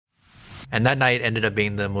And that night ended up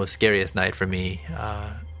being the most scariest night for me.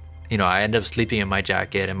 I ended up sleeping in my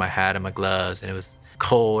jacket and my hat and my gloves, and it was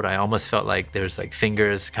cold. I almost felt like there's like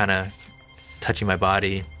fingers kind of touching my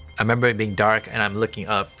body. I remember it being dark, and I'm looking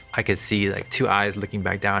up. I could see like two eyes looking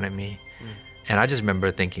back down at me. And I just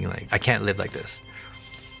remember thinking, like, I can't live like this.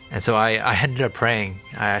 And so I ended up praying.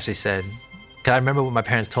 I actually said, because I remember what my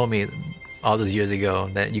parents told me all those years ago,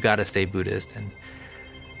 that you got to stay Buddhist.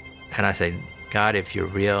 And I said, God, if you're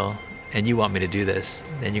real and you want me to do this,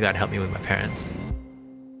 then you got to help me with my parents.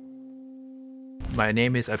 My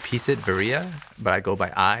name is Apisit Varia, but I go by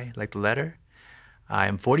I, like the letter. I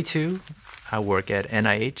am 42. I work at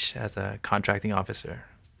NIH as a contracting officer.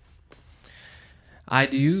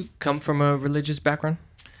 Do you come from a religious background?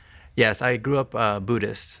 Yes, I grew up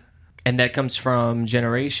Buddhist. And that comes from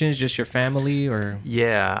generations, just your family, or?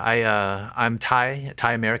 Yeah, I'm Thai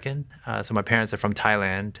American. So my parents are from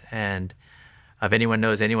Thailand, and if anyone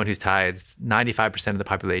knows anyone who's Thai, 95% of the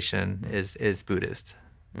population is Buddhist.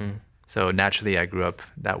 So naturally, I grew up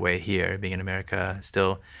that way here, being in America,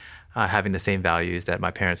 still having the same values that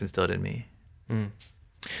my parents instilled in me.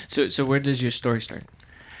 So where does your story start?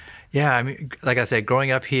 Yeah, I mean, like I said,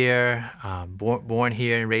 growing up here, born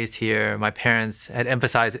here and raised here, my parents had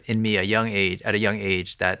emphasized in me at a young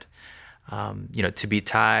age that, to be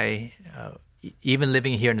Thai, even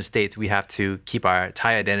living here in the States, we have to keep our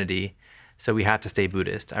Thai identity, so we have to stay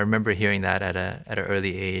Buddhist. I remember hearing that at an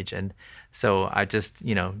early age, and so I just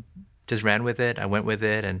ran with it. I went with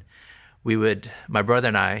it, and my brother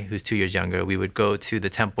and I, who's 2 years younger, we would go to the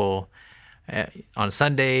temple on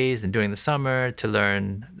Sundays and during the summer to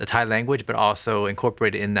learn the Thai language, but also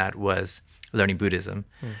incorporated in that was learning Buddhism.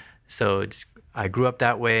 So I grew up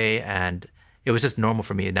that way, and it was just normal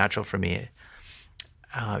for me, natural for me.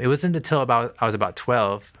 It wasn't until I was about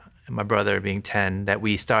 12, and my brother being 10, that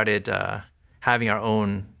we started having our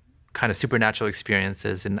own kind of supernatural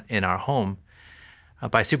experiences in our home.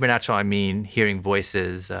 By supernatural, I mean hearing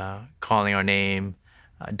voices, calling our name,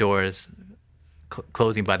 doors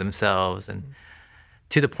closing by themselves, and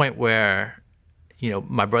to the point where,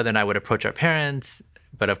 my brother and I would approach our parents,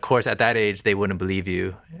 but of course at that age they wouldn't believe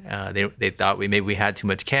you. They thought maybe we had too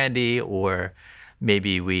much candy, or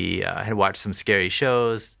maybe we had watched some scary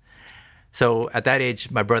shows. So at that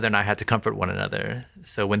age, my brother and I had to comfort one another.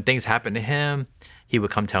 So when things happened to him, he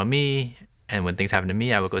would come tell me, and when things happened to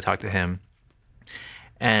me, I would go talk to him.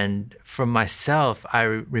 And for myself, I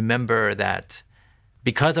remember that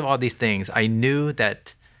because of all these things, I knew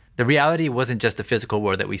that the reality wasn't just the physical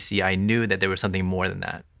world that we see. I knew that there was something more than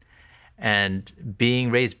that. And being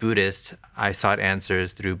raised Buddhist, I sought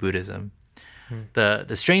answers through Buddhism.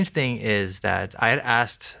 The strange thing is that I had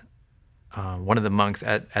asked one of the monks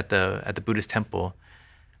at the Buddhist temple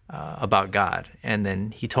about God, and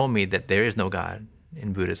then he told me that there is no God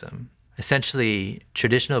in Buddhism. Essentially,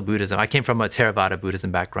 traditional Buddhism, I came from a Theravada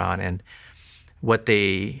Buddhism background, and what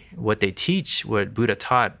they teach, what Buddha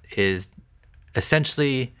taught, is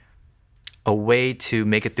essentially a way to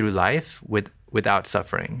make it through life without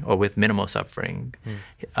suffering, or with minimal suffering.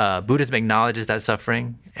 Buddhism acknowledges that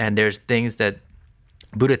suffering, and there's things that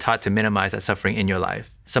Buddha taught to minimize that suffering in your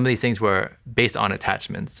life. Some of these things were based on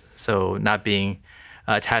attachments, so not being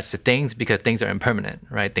attached to things, because things are impermanent,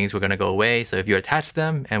 right? Things were going to go away. So if you're attached to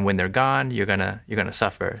them, and when they're gone, you're gonna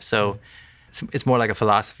suffer. So it's more like a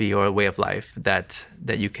philosophy or a way of life that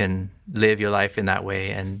you can live your life in that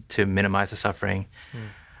way and to minimize the suffering.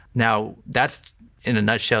 Now, that's in a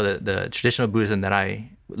nutshell the traditional Buddhism that I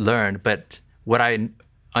learned. But what I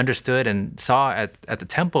understood and saw at the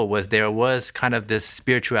temple was there was kind of this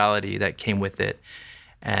spirituality that came with it.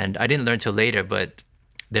 And I didn't learn till later, but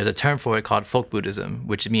there's a term for it called folk Buddhism,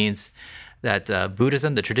 which means that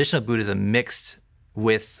Buddhism, the traditional Buddhism, mixed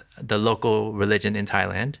with the local religion in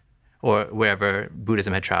Thailand, or wherever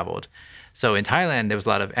Buddhism had traveled. So in Thailand, there was a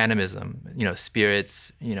lot of animism,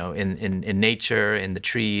 spirits, in nature, in the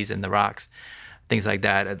trees, in the rocks, things like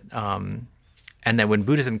that. And then when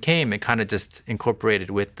Buddhism came, it kind of just incorporated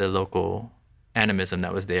with the local animism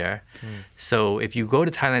that was there. So if you go to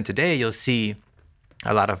Thailand today, you'll see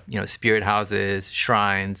a lot of, spirit houses,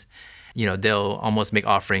 shrines. They'll almost make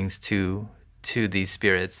offerings to these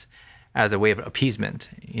spirits as a way of appeasement.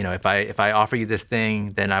 If I offer you this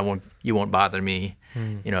thing, then you won't bother me.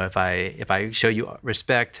 If I show you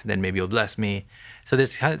respect, then maybe you'll bless me. So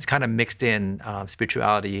it's kind of mixed in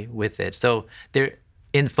spirituality with it. So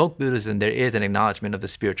in folk Buddhism, there is an acknowledgement of the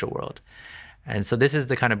spiritual world. And so this is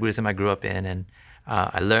the kind of Buddhism I grew up in, and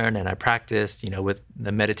I learned and I practiced, with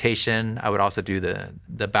the meditation. I would also do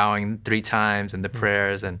the bowing 3 times and the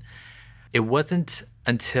prayers. And it wasn't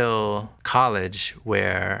until college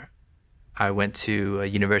where I went to a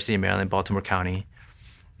university in Maryland, Baltimore County,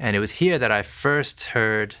 and it was here that I first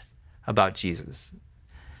heard about Jesus.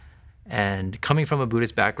 And coming from a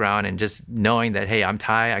Buddhist background and just knowing that, hey, I'm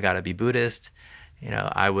Thai, I gotta be Buddhist,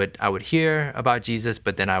 I would hear about Jesus,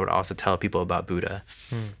 but then I would also tell people about Buddha.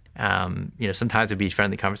 Sometimes it'd be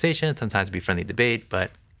friendly conversation, sometimes it'd be friendly debate, but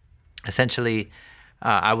essentially,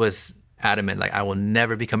 I was adamant, like, I will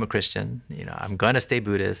never become a Christian. I'm gonna stay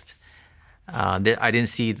Buddhist. I didn't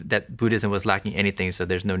see that Buddhism was lacking anything, so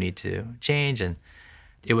there's no need to change, and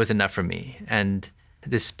it was enough for me. And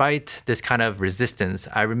despite this kind of resistance,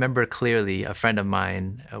 I remember clearly a friend of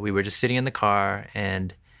mine, we were just sitting in the car,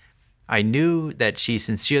 and I knew that she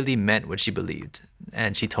sincerely meant what she believed.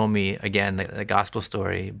 And she told me, again, the gospel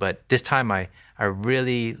story. But this time I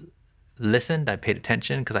really listened, I paid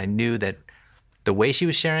attention, because I knew that the way she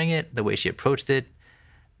was sharing it, the way she approached it,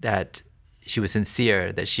 that she was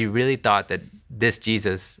sincere, that she really thought that this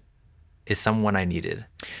Jesus is someone I needed.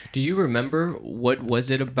 Do you remember what was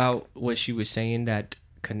it about what she was saying that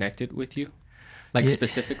connected with you? Like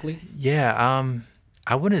specifically? Yeah,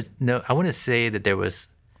 I wouldn't say that there was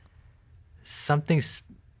something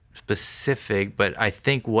specific, but I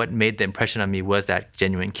think what made the impression on me was that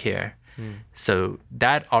genuine care. So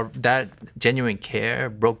that genuine care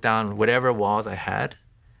broke down whatever walls I had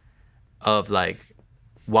of, like,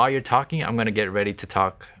 while you're talking, I'm going to get ready to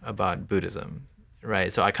talk about Buddhism,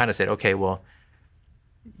 right? So I kind of said, okay, well,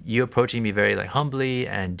 you're approaching me very, like, humbly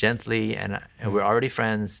and gently, and we're already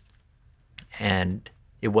friends, and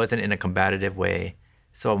it wasn't in a combative way.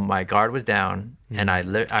 So my guard was down, and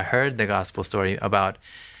I heard the gospel story about,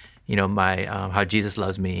 my how Jesus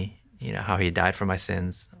loves me, how he died for my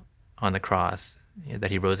sins on the cross,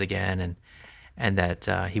 that he rose again, and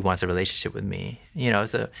that he wants a relationship with me.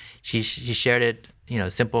 So she shared it,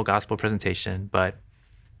 simple gospel presentation, but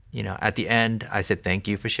at the end I said, thank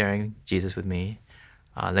you for sharing Jesus with me.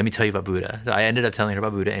 Let me tell you about Buddha. So I ended up telling her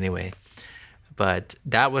about Buddha anyway. But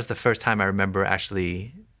that was the first time I remember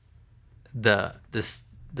actually the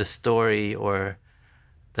story or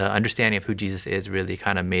the understanding of who Jesus is really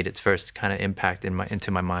kind of made its first kind of impact into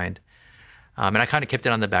my mind. And I kind of kept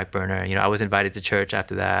it on the back burner. I was invited to church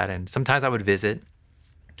after that, and sometimes I would visit,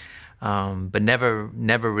 but never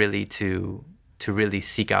really to really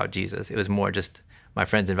seek out Jesus. It was more just my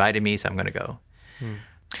friends invited me, so I'm going to go.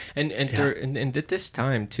 And at this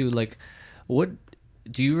time too, like, what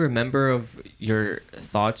do you remember of your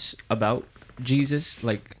thoughts about Jesus?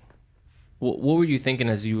 Like, what were you thinking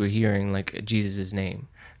as you were hearing, like, Jesus' name?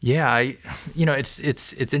 Yeah,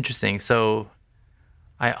 it's interesting. So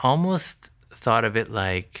I almost thought of it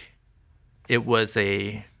like it was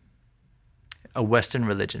a Western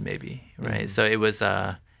religion, maybe, right? So it was,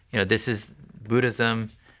 this is Buddhism.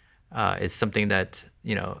 It's something that,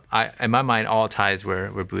 in my mind, all Thais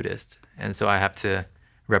were Buddhist. And so I have to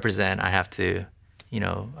represent, I have to,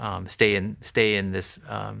 stay in this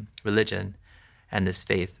religion and this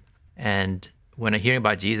faith. And when I'm hearing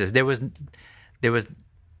about Jesus, there was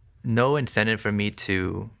no incentive for me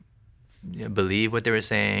to believe what they were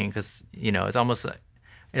saying, because it's almost like,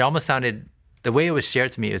 it almost sounded, the way it was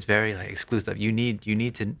shared to me, it was very, like, exclusive. You need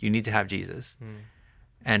to have Jesus.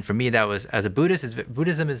 And for me, that was, as a Buddhist,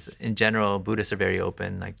 Buddhism is, in general, Buddhists are very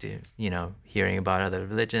open, like, to hearing about other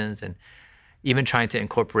religions, and even trying to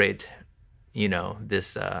incorporate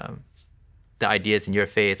this the ideas in your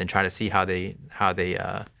faith and try to see how they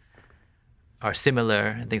are similar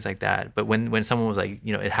and things like that. But when someone was like,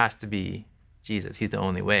 it has to be Jesus, he's the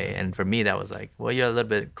only way. And for me, that was like, well, you're a little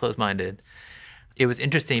bit closed-minded. It was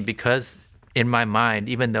interesting because in my mind,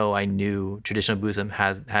 even though I knew traditional Buddhism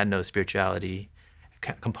had no spirituality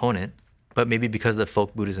component, but maybe because of the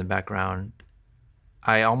folk Buddhism background,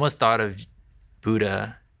 I almost thought of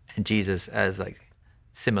Buddha and Jesus as, like,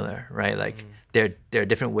 similar, right? Like, there are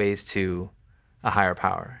different ways to a higher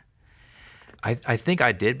power. I think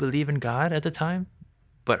I did believe in God at the time,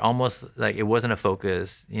 but almost like it wasn't a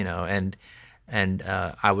focus, and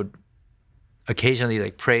I would occasionally,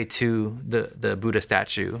 like, pray to the Buddha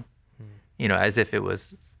statue, as if it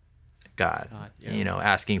was God,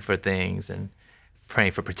 asking for things and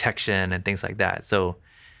praying for protection and things like that. So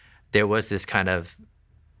there was this kind of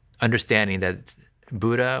understanding that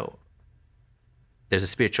Buddha, there's a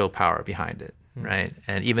spiritual power behind it, right?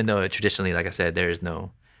 And even though traditionally, like I said, there is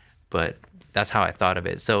no, but that's how I thought of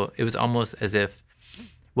it. So it was almost as if,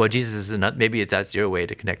 well, Jesus is enough, maybe that's your way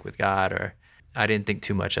to connect with God, or I didn't think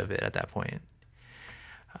too much of it at that point.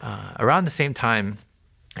 Around the same time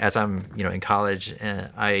as I'm, in college,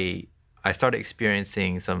 I started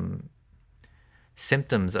experiencing some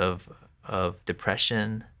symptoms of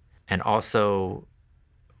depression, and also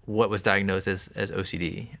what was diagnosed as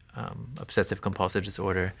OCD, obsessive compulsive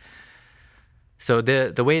disorder. So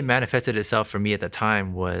the way it manifested itself for me at the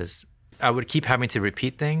time was I would keep having to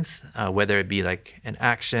repeat things, whether it be like an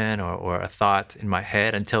action or a thought in my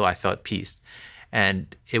head until I felt peace.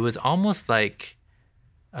 And it was almost like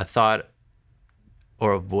a thought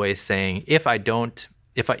or a voice saying, if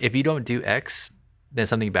you don't do X, then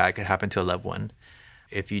something bad could happen to a loved one.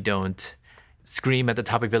 If you don't scream at the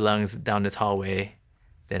top of your lungs down this hallway,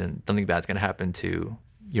 then something bad's going to happen to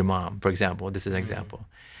your mom, for example. This is an example.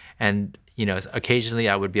 And, occasionally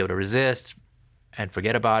I would be able to resist and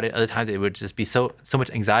forget about it. Other times it would just be so much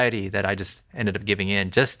anxiety that I just ended up giving in.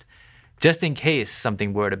 Just in case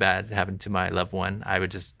something were to bad happen to my loved one, I would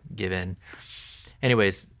just give in.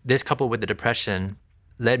 Anyways, this coupled with the depression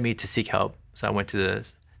led me to seek help. So I went to the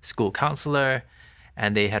school counselor,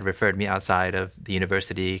 and they had referred me outside of the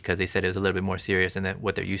university because they said it was a little bit more serious than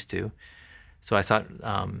what they're used to. So I sought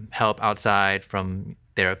help outside from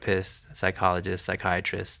therapists, psychologists,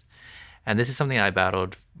 psychiatrists. And this is something I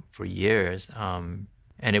battled for years. And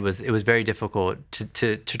it was very difficult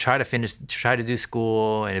to try to do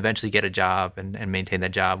school and eventually get a job and maintain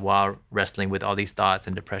that job while wrestling with all these thoughts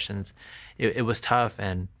and depressions. It was tough.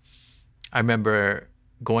 And I remember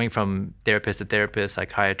going from therapist to therapist,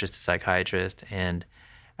 psychiatrist to psychiatrist. And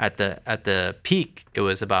at the peak, it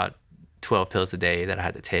was about 12 pills a day that I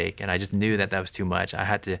had to take. And I just knew that was too much. I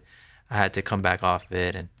had to come back off of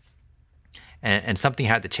it, and something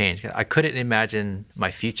had to change. I couldn't imagine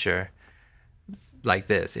my future like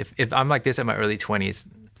this. If I'm like this in my early 20s,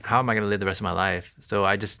 how am I going to live the rest of my life? So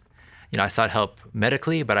I just, I sought help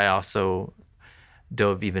medically, but I also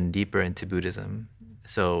dove even deeper into Buddhism.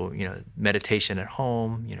 So, meditation at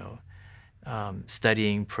home,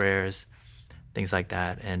 studying prayers, things like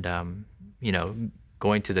that. And,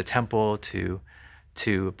 going to the temple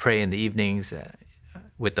to pray in the evenings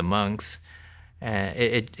with the monks. And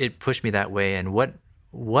it pushed me that way. And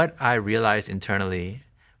what I realized internally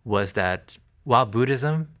was that while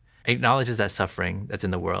Buddhism acknowledges that suffering that's in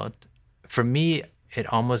the world, for me,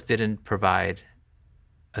 it almost didn't provide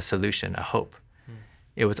a solution, a hope.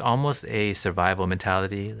 It was almost a survival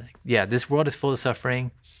mentality. Like, yeah, this world is full of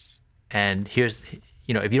suffering, and here's,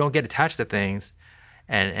 if you don't get attached to things,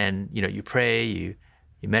 and you pray, you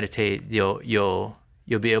meditate, you'll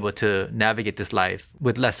be able to navigate this life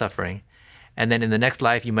with less suffering. And then in the next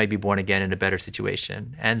life, you might be born again in a better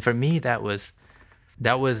situation. And for me, that was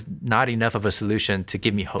not enough of a solution to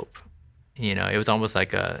give me hope. It was almost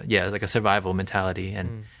like a survival mentality.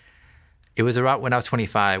 And it was around when I was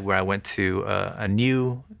 25 where I went to a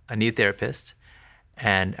new therapist.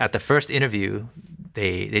 And at the first interview,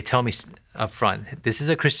 they tell me up front, this is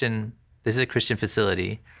a Christian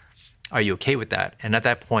facility. Are you okay with that? And at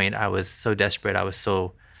that point, I was so desperate. I was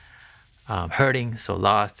so hurting, so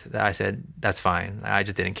lost, that I said, that's fine. I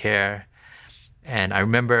just didn't care. And I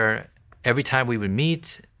remember every time we would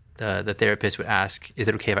meet, the therapist would ask, is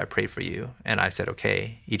it okay if I pray for you? And I said,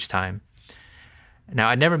 okay, each time. Now,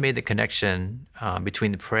 I never made the connection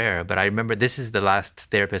between the prayer, but I remember this is the last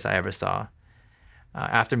therapist I ever saw.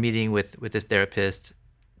 After meeting with this therapist,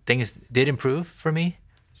 things did improve for me.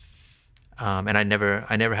 And I never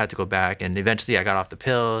had to go back. And eventually I got off the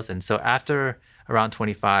pills. And so after around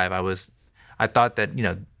 25, I thought that,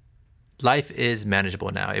 life is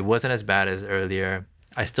manageable now. It wasn't as bad as earlier.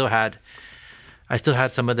 I still had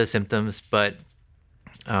some of the symptoms, but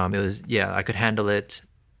it was, I could handle it.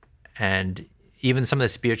 And even some of the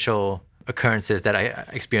spiritual occurrences that I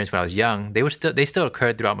experienced when I was young, they still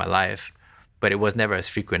occurred throughout my life, but it was never as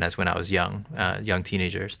frequent as when I was young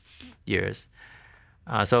teenagers years.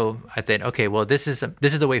 So I thought, okay, well, this is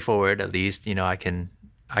the way forward. At least, I can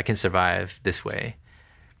survive this way.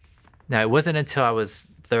 Now, it wasn't until I was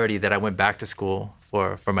 30 that I went back to school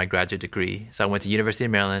for my graduate degree. So I went to University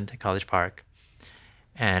of Maryland, College Park,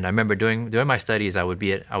 and I remember during my studies, I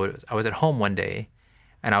was at home one day,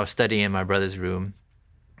 and I was studying in my brother's room,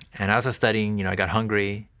 and as I was studying, I got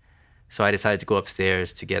hungry, so I decided to go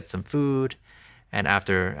upstairs to get some food. And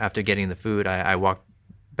after getting the food, I walked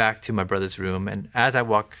back to my brother's room, and as I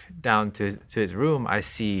walk down to his room, I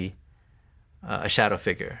see a shadow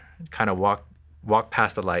figure kind of walk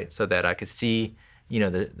past the light so that I could see,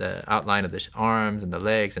 the outline of the arms and the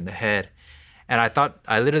legs and the head. And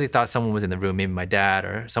I literally thought someone was in the room, maybe my dad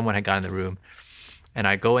or someone had gotten in the room. And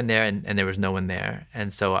I go in there and there was no one there.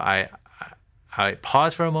 And so I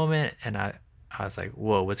paused for a moment, and I was like,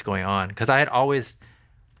 whoa, what's going on? Because I had always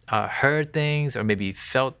heard things or maybe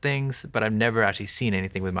felt things, but I've never actually seen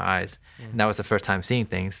anything with my eyes. And that was the first time seeing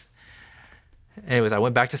things. Anyways, I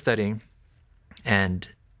went back to studying, and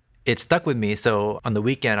it stuck with me. So on the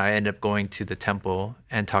weekend, I ended up going to the temple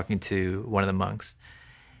and talking to one of the monks.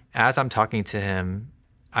 As I'm talking to him,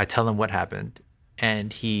 I tell him what happened.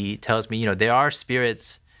 And he tells me, there are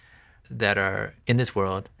spirits that are in this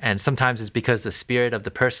world. And sometimes it's because the spirit of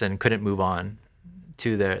the person couldn't move on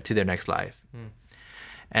to their next life.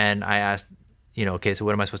 And I asked, okay, so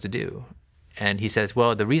what am I supposed to do? And he says,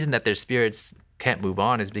 well, the reason that their spirits can't move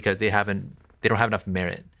on is because they don't have enough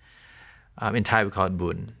merit. In Thai, we call it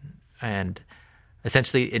bun. And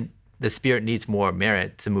essentially, the spirit needs more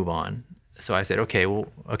merit to move on. So I said, okay,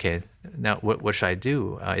 now what should I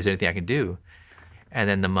do? Is there anything I can do? And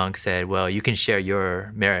then the monk said, well, you can share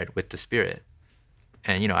your merit with the spirit.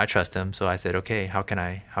 And, I trust him. So I said, okay, how can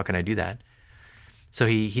I do that? So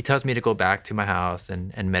he tells me to go back to my house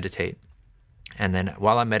and meditate. And then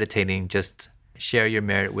while I'm meditating, just share your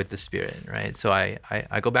merit with the spirit, right? So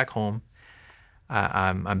I go back home.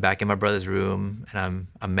 I'm back in my brother's room, and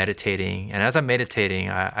I'm meditating. And as I'm meditating,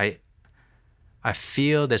 I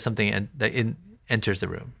feel there's something that enters the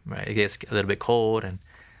room, right? It gets a little bit cold, and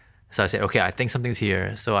so I said, okay, I think something's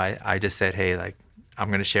here. So I just said, hey, I'm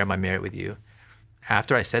gonna share my merit with you.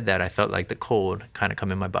 After I said that, I felt like the cold kind of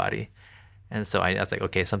come in my body, and so I was like,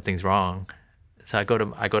 okay, something's wrong. So I go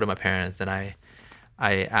to my parents, and I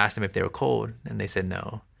asked them if they were cold, and they said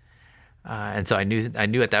no. And so I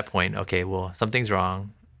knew at that point, okay, well, something's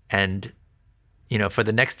wrong. And, for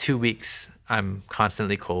the next 2 weeks, I'm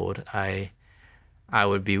constantly cold. I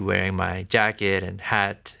would be wearing my jacket and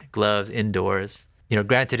hat, gloves indoors.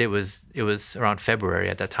 Granted, it was around February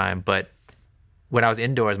at that time, but when I was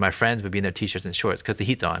indoors, my friends would be in their t-shirts and shorts because the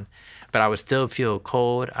heat's on. But I would still feel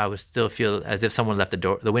cold. I would still feel as if someone left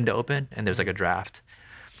the window open and there's like a draft,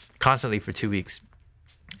 constantly for 2 weeks.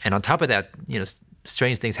 And on top of that,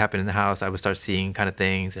 strange things happen in the house. I would start seeing kind of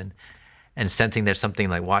things and sensing there's something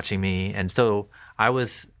like watching me. And so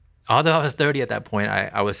although I was 30 at that point,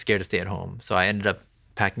 I was scared to stay at home. So I ended up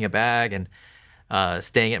packing a bag and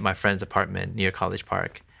staying at my friend's apartment near College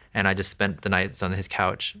Park. And I just spent the nights on his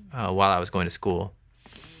couch while I was going to school.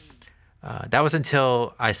 That was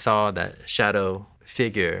until I saw that shadow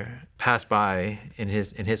figure pass by in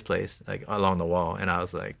his place, like along the wall. And I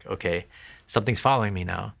was like, okay, something's following me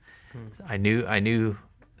now. I knew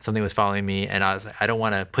something was following me, and I was like, I don't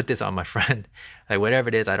want to put this on my friend. Like, whatever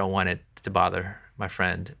it is, I don't want it to bother my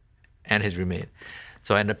friend and his roommate.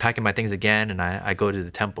 So I ended up packing my things again, and I go to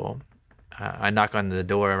the temple. I knock on the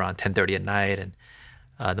door around 10:30 at night,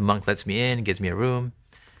 and the monk lets me in, gives me a room.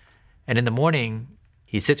 And in the morning,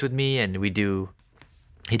 he sits with me, and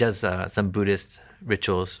he does some Buddhist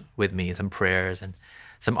rituals with me, some prayers and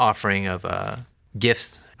some offering of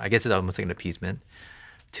gifts. I guess it's almost like an appeasement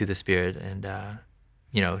to the spirit. And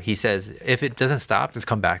he says, if it doesn't stop, just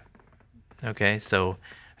come back. Okay, so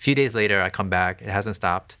a few days later I come back. It hasn't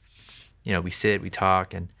stopped. We sit, we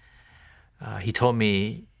talk, and he told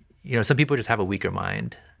me, some people just have a weaker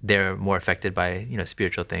mind. They're more affected by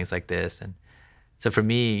spiritual things like this. And so for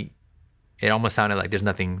me, it almost sounded like there's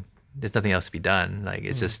nothing else to be done. Like,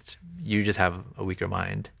 it's just, you just have a weaker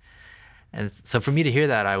mind. And so for me to hear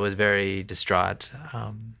that, I was very distraught.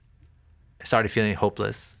 I started feeling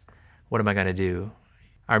hopeless. What am I going to do?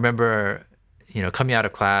 I remember, coming out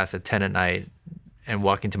of class at 10 at night and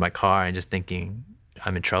walking to my car and just thinking,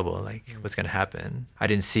 I'm in trouble. Like, what's going to happen? I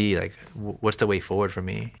didn't see, like, what's the way forward for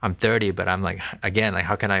me? I'm 30, but I'm like, again, like,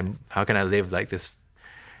 how can I live like this?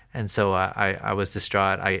 And so I was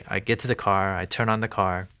distraught. I get to the car, I turn on the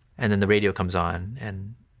car, and then the radio comes on.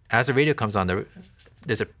 And as the radio comes on,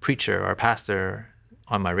 there's a preacher or a pastor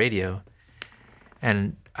on my radio.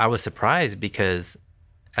 And I was surprised because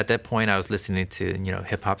at that point I was listening to,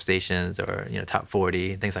 hip hop stations or, top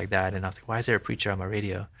 40, things like that. And I was like, why is there a preacher on my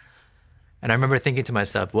radio? And I remember thinking to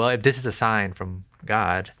myself, well, if this is a sign from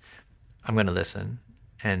God, I'm going to listen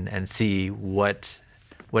and see what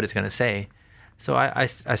it's going to say. So I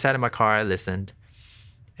sat in my car, I listened.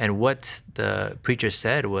 And what the preacher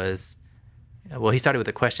said was, well, he started with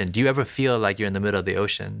a question. Do you ever feel like you're in the middle of the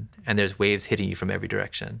ocean and there's waves hitting you from every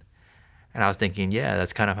direction? And I was thinking, yeah,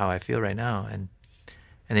 that's kind of how I feel right now. And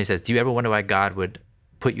he says, do you ever wonder why God would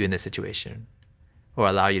put you in this situation or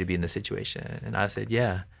allow you to be in this situation? And I said,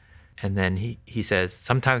 yeah. And then he says,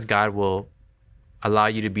 sometimes God will allow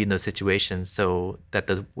you to be in those situations so that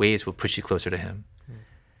the waves will push you closer to him.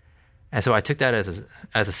 And so I took that as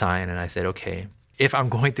a sign, and I said, okay, if I'm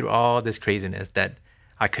going through all this craziness that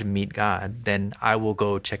I could meet God, then I will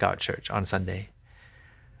go check out church on Sunday.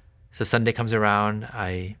 So Sunday comes around,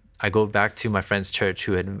 I go back to my friend's church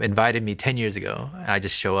who had invited me 10 years ago. I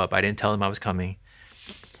just show up. I didn't tell them I was coming.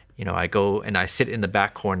 I go and I sit in the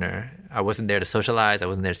back corner. I wasn't there to socialize. I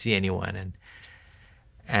wasn't there to see anyone.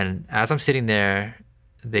 And as I'm sitting there,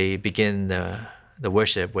 they begin the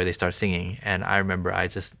worship where they start singing. And I remember I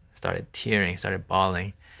just started tearing, started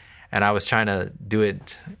bawling. And I was trying to do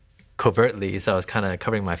it covertly, so I was kind of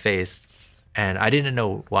covering my face. And I didn't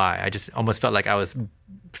know why. I just almost felt like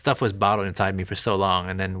stuff was bottled inside me for so long.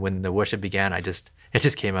 And then when the worship began, it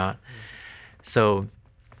just came out. So,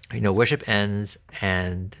 worship ends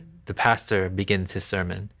and the pastor begins his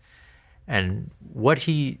sermon. And what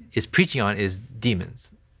he is preaching on is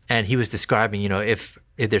demons. And he was describing, if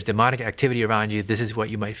there's demonic activity around you, this is what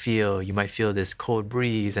you might feel. You might feel this cold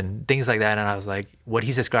breeze and things like that. And I was like, what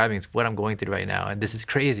he's describing is what I'm going through right now. And this is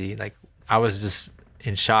crazy. Like, I was just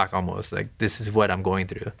in shock almost. Like, this is what I'm going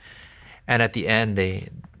through. And at the end,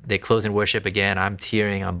 they close in worship again. I'm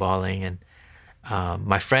tearing, I'm bawling. And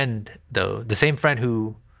my friend, though, the same friend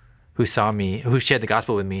who saw me, who shared the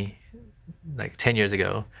gospel with me like 10 years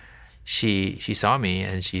ago, she saw me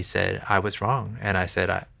and she said, I was wrong. And I said,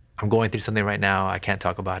 I'm going through something right now. I can't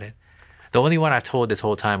talk about it. The only one I told this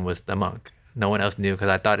whole time was the monk. No one else knew because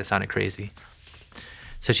I thought it sounded crazy.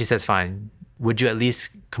 So she says, fine, would you at least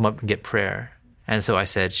come up and get prayer? And so I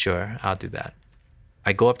said, sure, I'll do that.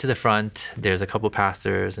 I go up to the front. There's a couple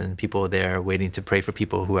pastors and people there waiting to pray for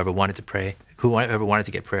people, whoever wanted to pray, whoever wanted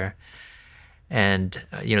to get prayer. And,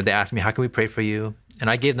 they asked me, how can we pray for you? And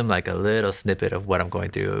I gave them like a little snippet of what I'm going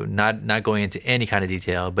through, not going into any kind of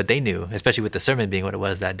detail, but they knew, especially with the sermon being what it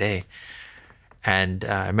was that day. And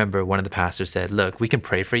I remember one of the pastors said, look, we can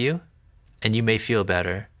pray for you and you may feel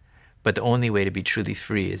better, but the only way to be truly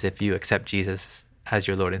free is if you accept Jesus as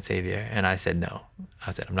your Lord and Savior. And I said, no.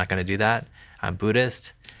 I said, I'm not going to do that. I'm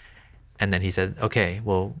Buddhist. And then he said, okay,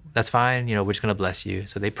 well, that's fine. We're just going to bless you.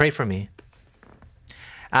 So they prayed for me.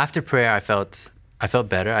 After prayer, I felt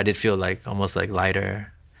better. I did feel like almost like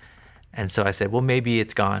lighter. And so I said, well, maybe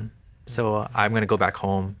it's gone. So I'm going to go back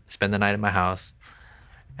home, spend the night at my house.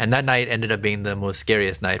 And that night ended up being the most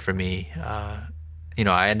scariest night for me.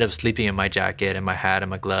 I ended up sleeping in my jacket and my hat and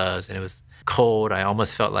my gloves, and it was cold. I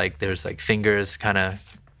almost felt like there's like fingers kind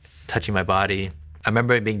of touching my body. I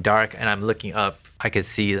remember it being dark and I'm looking up. I could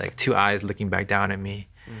see like two eyes looking back down at me.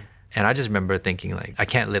 And I just remember thinking like, I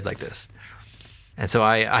can't live like this. And so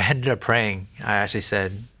I ended up praying. I actually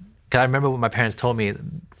said, because I remember what my parents told me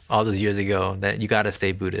all those years ago, that you got to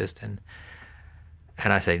stay Buddhist. And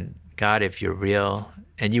I said, God, if you're real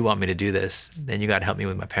and you want me to do this, then you got to help me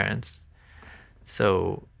with my parents.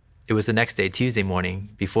 So it was the next day, Tuesday morning,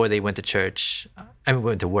 before they went to church.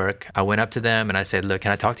 Went to work. I went up to them and I said, look,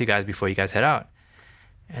 can I talk to you guys before you guys head out?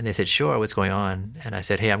 And they said, sure, what's going on? And I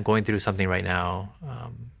said, hey, I'm going through something right now.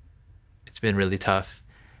 It's been really tough.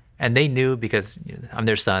 And they knew, because I'm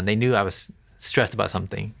their son, they knew I was stressed about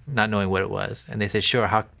something, not knowing what it was. And they said, sure,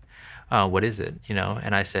 what is it?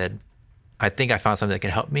 And I said, I think I found something that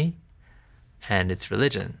can help me, and it's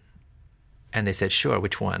religion. And they said, sure,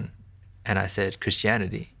 which one? And I said,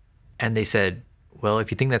 Christianity. And they said, well,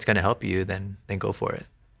 if you think that's going to help you, then go for it.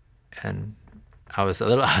 And I was a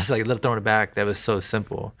little thrown aback. That was so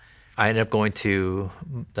simple. I ended up going to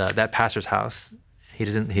that pastor's house.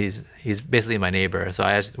 He's basically my neighbor. So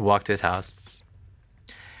I just walked to his house,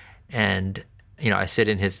 and I sit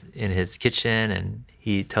in his kitchen, and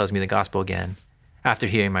he tells me the gospel again. After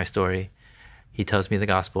hearing my story, he tells me the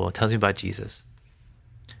gospel, tells me about Jesus,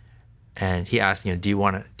 and he asked, do you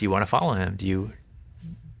want to follow him? Do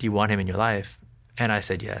you want him in your life? And I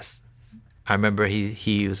said yes. I remember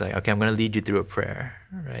he was like, okay, I'm going to lead you through a prayer,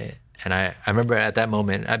 right? And I remember at that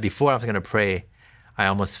moment, before I was going to pray, I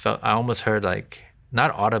almost heard, like,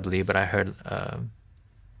 not audibly, but I heard a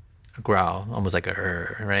growl, almost like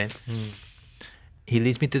a right? He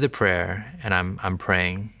leads me through the prayer, and I'm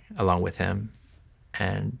praying along with him.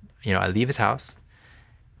 And I leave his house.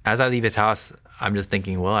 As I leave his house, I'm just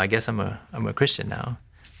thinking, well, I guess I'm a Christian now.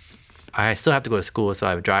 I still have to go to school, so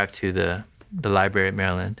I would drive to the library at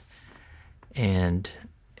Maryland, and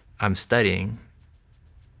I'm studying.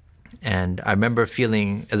 And I remember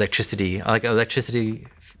feeling electricity, like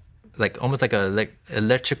almost like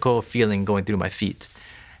electrical feeling going through my feet.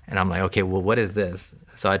 And I'm like, okay, well, what is this?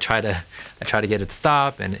 So I try to get it to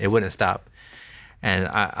stop, and it wouldn't stop. And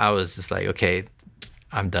I was just like, okay,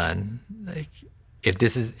 I'm done. Like,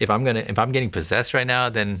 if I'm getting possessed right now,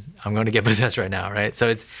 then I'm going to get possessed right now, right? So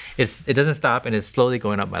it doesn't stop, and it's slowly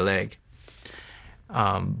going up my leg.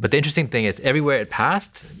 But the interesting thing is, everywhere it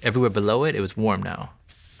passed, everywhere below it, it was warm now.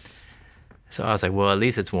 So I was like, well, at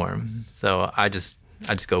least it's warm. So I just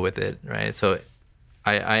go with it, right? So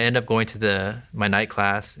I end up going to my night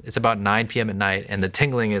class. It's about 9 p.m. at night, and the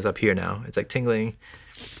tingling is up here now. It's like tingling,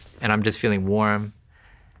 and I'm just feeling warm.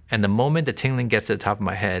 And the moment the tingling gets to the top of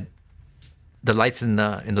my head, the lights in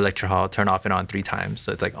the lecture hall turn off and on 3 times.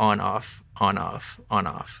 So it's like on, off, on, off, on,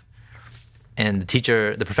 off. And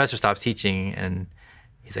the professor stops teaching, and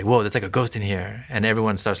he's like, "Whoa, there's like a ghost in here." And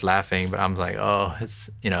everyone starts laughing, but I'm like, "Oh, it's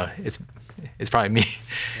probably me.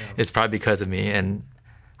 Yeah. It's probably because of me." And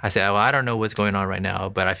I said, "Well, I don't know what's going on right now,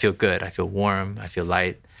 but I feel good. I feel warm. I feel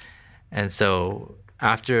light." And so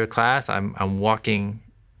after class, I'm walking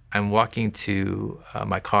to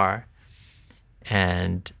my car,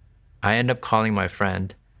 and I end up calling my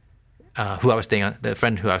friend, who I was staying on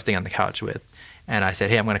the couch with, and I said,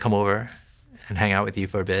 "Hey, I'm gonna come over and hang out with you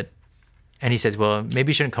for a bit." And he says, "Well, maybe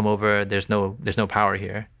you shouldn't come over. There's no power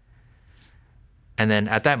here." And then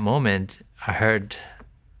at that moment, I heard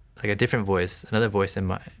like a different voice, another voice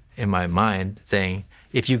in my mind saying,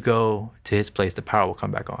 "If you go to his place, the power will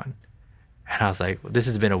come back on." And I was like, well, this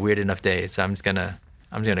has been a weird enough day, so I'm just gonna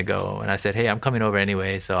go. And I said, "Hey, I'm coming over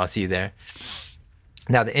anyway, so I'll see you there."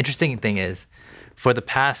 Now, the interesting thing is, for the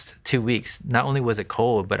past 2 weeks, not only was it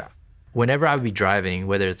cold, but whenever I would be driving,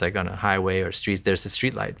 whether it's like on a highway or streets, there's the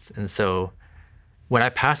street lights. And so when I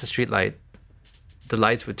passed the street light, the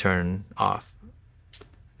lights would turn off.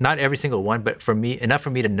 Not every single one, but for me, enough for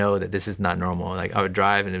me to know that this is not normal. Like I would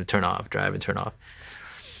drive and it would turn off, drive and turn off.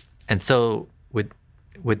 And so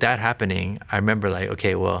with that happening, I remember like,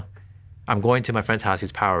 okay, well, I'm going to my friend's house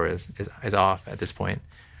whose power is off at this point.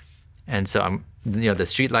 And so the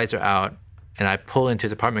street lights are out, and I pull into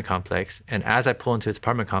his apartment complex. And as I pull into his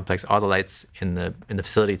apartment complex, all the lights in the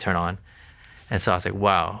facility turn on. And so I was like,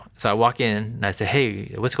 wow. So I walk in and I said,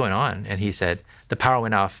 "Hey, what's going on?" And he said, "The power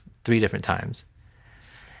went off 3 different times,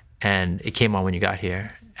 and it came on when you got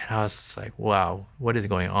here." And I was like, wow, what is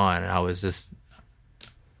going on? And I was just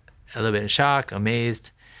a little bit in shock,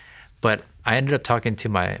 amazed. But I ended up talking to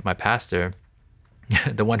my pastor,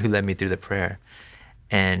 the one who led me through the prayer.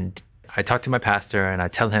 And I talked to my pastor, and I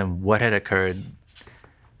tell him what had occurred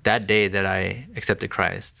that day that I accepted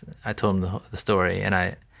Christ. I told him the story, and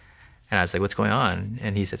I was like, "What's going on?"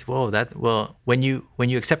 And he says, "Well, when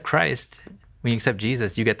you accept Christ, when you accept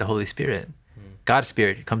Jesus, you get the Holy Spirit. God's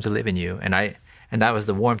Spirit comes to live in you." And that was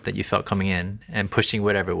the warmth that you felt coming in and pushing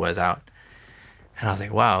whatever it was out. And I was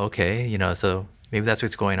like, wow, okay, so maybe that's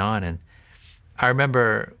what's going on. And I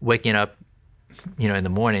remember waking up, in the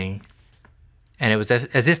morning, and it was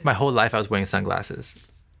as if my whole life I was wearing sunglasses,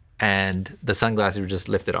 and the sunglasses were just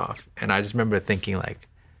lifted off. And I just remember thinking like,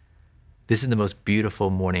 this is the most beautiful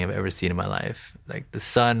morning I've ever seen in my life. Like the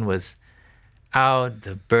sun was out,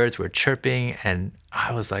 the birds were chirping, and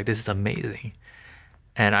I was like, this is amazing.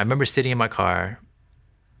 And I remember sitting in my car,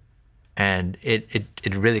 and it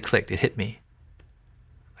really clicked. It hit me.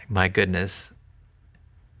 Like, my goodness,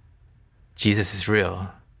 Jesus is real.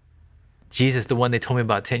 Jesus, the one they told me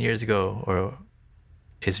about 10 years ago,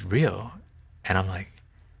 is real. And I'm like,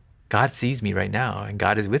 God sees me right now, and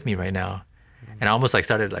God is with me right now. And I almost like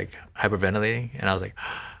started like hyperventilating, and I was like,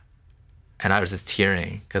 and I was just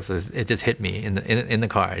tearing because it just hit me in the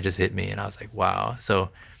car. It just hit me, and I was like, wow. So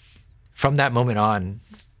from that moment on,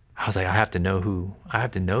 I was like, I have to know who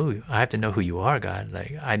you are, God.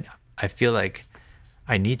 Like I feel like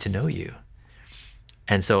I need to know you.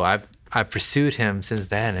 And so I've pursued him since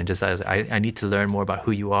then, and just I need to learn more about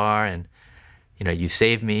who you are, and you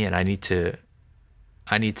saved me, and I need to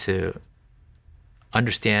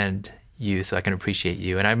understand you so I can appreciate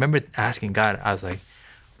you. And I remember asking God, I was like,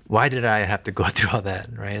 why did I have to go through all that,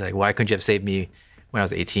 right? Like, why couldn't you have saved me when I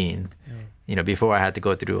was 18? Yeah. Before I had to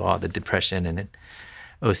go through all the depression and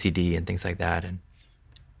OCD and things like that. And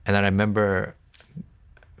then I remember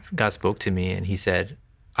God spoke to me, and he said,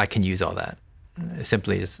 I can use all that.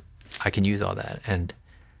 Simply just, I can use all that.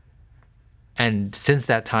 And since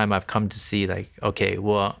that time, I've come to see like, okay,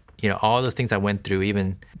 well, all those things I went through,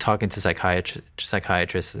 even talking to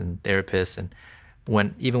psychiatrists and therapists, and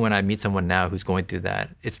even when I meet someone now who's going through that,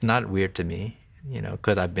 it's not weird to me,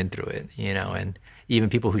 because I've been through it, and even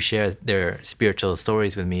people who share their spiritual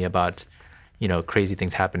stories with me about, crazy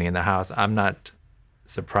things happening in the house, I'm not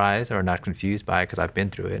surprised or not confused by it, because I've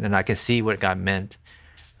been through it, and I can see what God meant.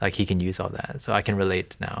 Like, he can use all that, so I can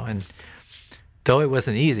relate now. And though it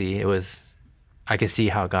wasn't easy, I can see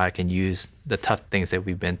how God can use the tough things that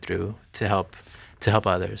we've been through to help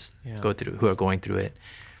others go through, who are going through it.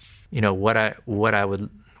 What I would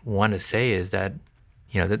want to say is that,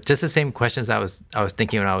 just the same questions I was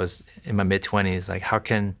thinking when I was in my mid-20s, like,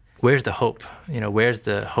 where's the hope? Where's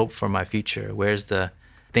the hope for my future? Where's the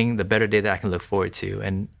better day that I can look forward to?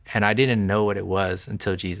 And I didn't know what it was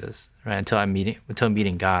until Jesus, right? Until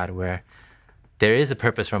meeting God, where there is a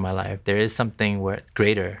purpose for my life. There is something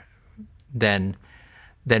greater than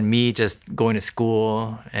me just going to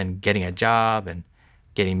school and getting a job and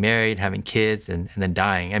getting married, having kids, and then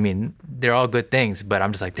dying. I mean, they're all good things, but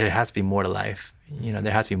I'm just like, there has to be more to life.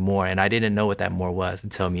 There has to be more. And I didn't know what that more was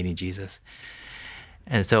until meeting Jesus.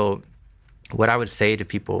 And so what I would say to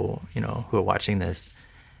people, who are watching this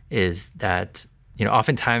is that,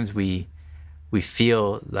 oftentimes we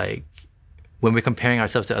feel like when we're comparing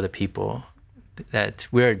ourselves to other people, that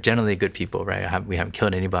we're generally good people, right? We haven't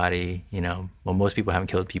killed anybody, well, most people haven't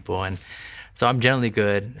killed people. And so I'm generally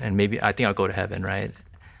good, and maybe I think I'll go to heaven, right?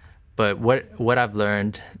 But what I've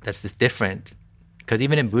learned that's just different, because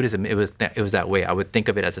even in Buddhism, it was that way. I would think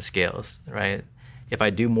of it as a scales, right? If I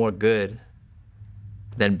do more good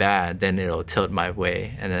than bad, then it'll tilt my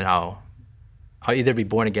way, and then I'll either be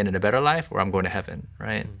born again in a better life, or I'm going to heaven,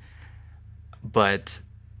 right? But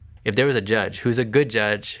if there was a judge who's a good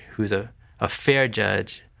judge, who's a fair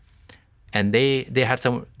judge, and they had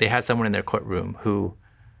someone in their courtroom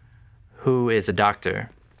who is a doctor,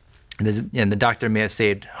 and the doctor may have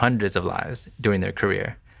saved hundreds of lives during their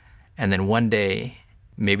career, and then one day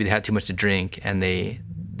maybe they had too much to drink and they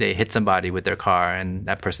hit somebody with their car and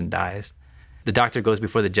that person dies. The doctor goes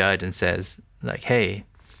before the judge and says, like, hey,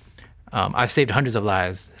 I've saved hundreds of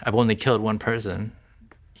lives. I've only killed one person.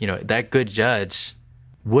 That good judge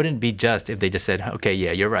wouldn't be just if they just said, okay,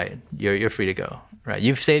 yeah, you're right. You're free to go, right?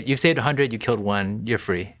 You've saved 100, you killed one, you're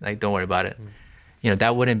free. Like, don't worry about it.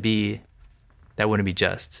 That wouldn't be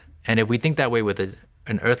just. And if we think that way with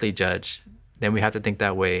an earthly judge, then we have to think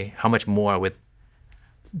that way how much more with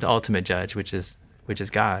the ultimate judge, which is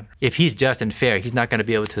God. If he's just and fair, he's not going to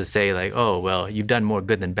be able to say like, oh, well, you've done more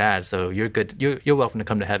good than bad, so you're good. You're welcome to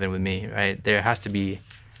come to heaven with me, right? There has to be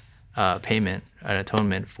payment, an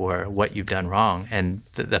atonement for what you've done wrong. And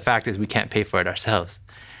the fact is, we can't pay for it ourselves.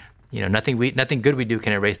 Nothing good we do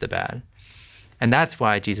can erase the bad. And that's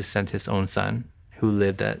why Jesus sent his own son, who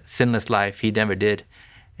lived a sinless life. He never did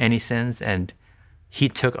any sins, and he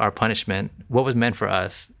took our punishment, what was meant for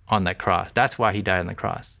us, on that cross. That's why he died on the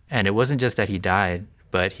cross. And it wasn't just that he died,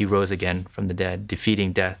 but he rose again from the dead,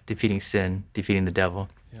 defeating death, defeating sin, defeating the devil.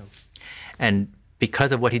 Yeah. And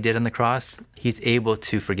because of what he did on the cross, he's able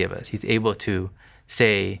to forgive us. He's able to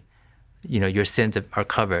say, your sins are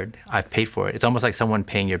covered. I've paid for it. It's almost like someone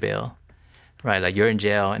paying your bail, right? Like you're in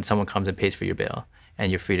jail and someone comes and pays for your bail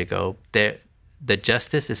and you're free to go. The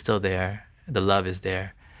justice is still there. The love is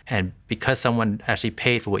there. And because someone actually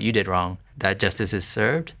paid for what you did wrong, that justice is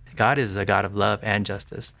served. God is a God of love and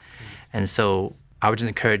justice. And so I would just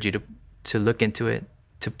encourage you to look into it,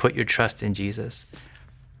 to put your trust in Jesus.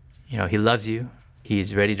 He loves you.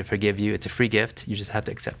 He's ready to forgive you. It's a free gift. You just have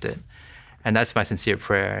to accept it. And that's my sincere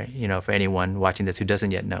prayer, for anyone watching this who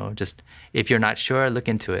doesn't yet know. Just if you're not sure, look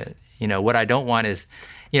into it. What I don't want is,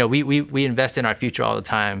 we invest in our future all the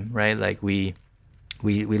time, right? Like we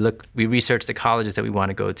research the colleges that we want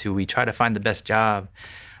to go to. We try to find the best job.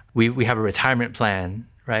 We have a retirement plan,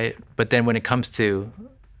 right? But then when it comes to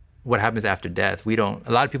what happens after death, a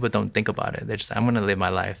lot of people don't think about it. They're just, I'm going to live my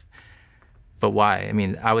life. But why? I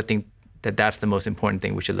mean, I would think that that's the most important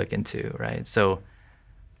thing we should look into, right? So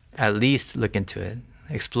at least look into it,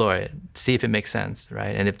 explore it, see if it makes sense,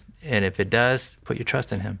 right? And if it does, put your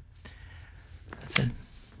trust in him. That's it.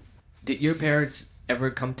 Did your parents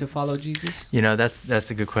ever come to follow Jesus?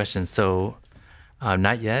 That's a good question. So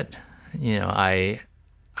not yet.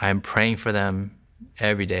 I'm praying for them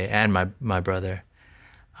every day, and my brother.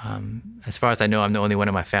 As far as I know, I'm the only one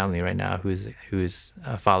in my family right now who's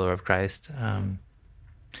a follower of Christ.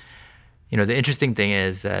 The interesting thing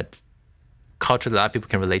is that culturally, a lot of people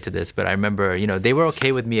can relate to this, but I remember, they were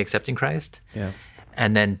okay with me accepting Christ. Yeah.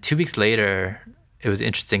 And then 2 weeks later, it was an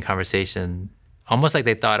interesting conversation, almost like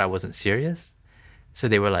they thought I wasn't serious. So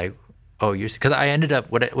they were like, oh, because I ended up,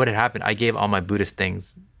 what had happened, I gave all my Buddhist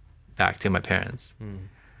things back to my parents.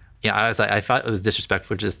 Yeah, I thought it was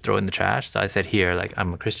disrespectful to just throw it in the trash. So I said, here, like,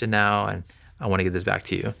 I'm a Christian now, and I want to give this back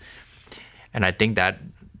to you. And I think that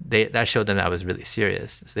showed them that I was really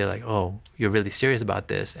serious. So they're like, oh, you're really serious about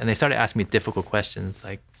this? And they started asking me difficult questions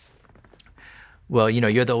like, well,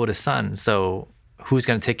 you're the oldest son, so who's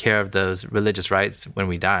going to take care of those religious rites when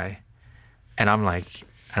we die? And I'm like,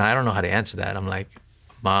 and I don't know how to answer that. I'm like,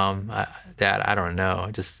 Mom, Dad, I don't know.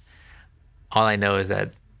 Just all I know is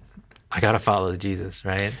that I got to follow Jesus,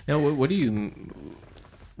 right? Now, what do you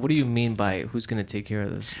mean by who's going to take care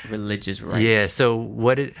of those religious rites? Yeah, so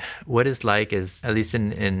what is like is, at least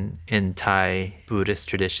in Thai Buddhist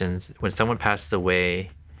traditions, when someone passes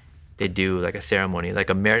away, they do like a ceremony, like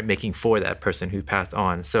a merit making for that person who passed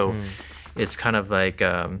on. So it's kind of like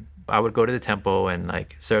I would go to the temple and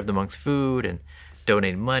like serve the monks food and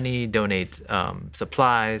donate money, donate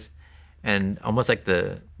supplies, and almost like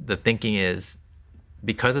the thinking is,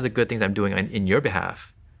 because of the good things I'm doing in your behalf,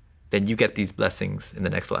 then you get these blessings in the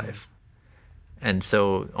next life. And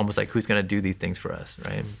so almost like, who's going to do these things for us,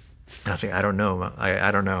 right? And I was like, I don't know. I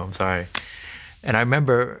don't know. I'm sorry. And I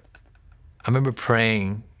remember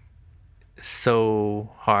praying so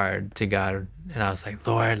hard to God, and I was like,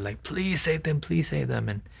 Lord, like, please save them, please save them.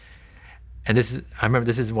 And I remember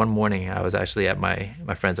this is one morning I was actually at my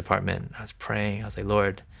friend's apartment. I was praying. I was like,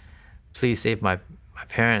 Lord, please save my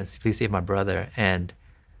parents, please save my brother. And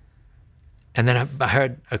then I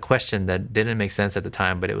heard a question that didn't make sense at the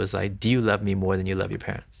time, but it was like, do you love me more than you love your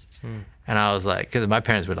parents? And I was like, because my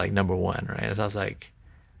parents were like number one, right? And so I was like,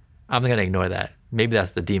 I'm going to ignore that. Maybe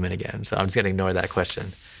that's the demon again. So I'm just going to ignore that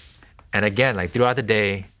question. And again, like throughout the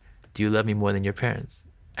day, do you love me more than your parents?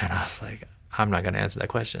 And I was like, I'm not going to answer that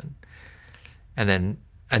question. And then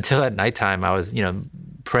until at nighttime, I was,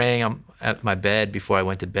 praying at my bed before I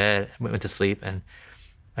went to sleep. And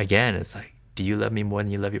again, it's like, do you love me more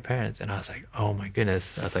than you love your parents? And I was like, oh my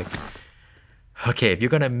goodness. I was like, okay, if you're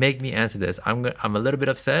going to make me answer this, I'm a little bit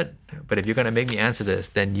upset, but if you're going to make me answer this,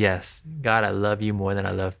 then yes, God, I love you more than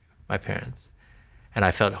I love my parents. And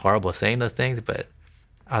I felt horrible saying those things, but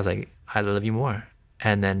I was like, I love you more.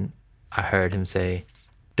 And then I heard him say,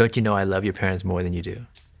 don't you know I love your parents more than you do?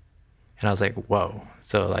 And I was like, whoa.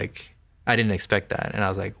 So like, I didn't expect that. And I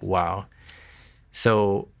was like, wow.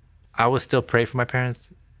 So I will still pray for my parents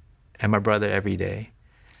and my brother every day,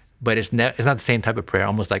 but it's not the same type of prayer.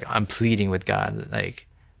 Almost like I'm pleading with God, like,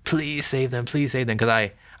 please save them, because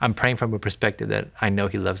I'm praying from a perspective that I know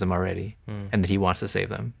He loves them already and that He wants to save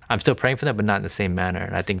them. I'm still praying for them, but not in the same manner.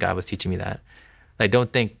 And I think God was teaching me that. Like,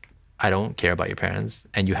 don't think I don't care about your parents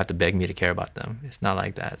and you have to beg me to care about them. It's not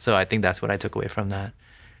like that. So I think that's what I took away from that.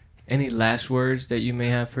 Any last words that you may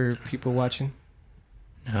have for people watching?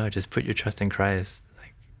 No, just put your trust in Christ.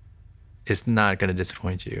 Like, it's not going to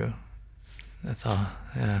disappoint you. That's all.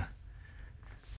 Yeah.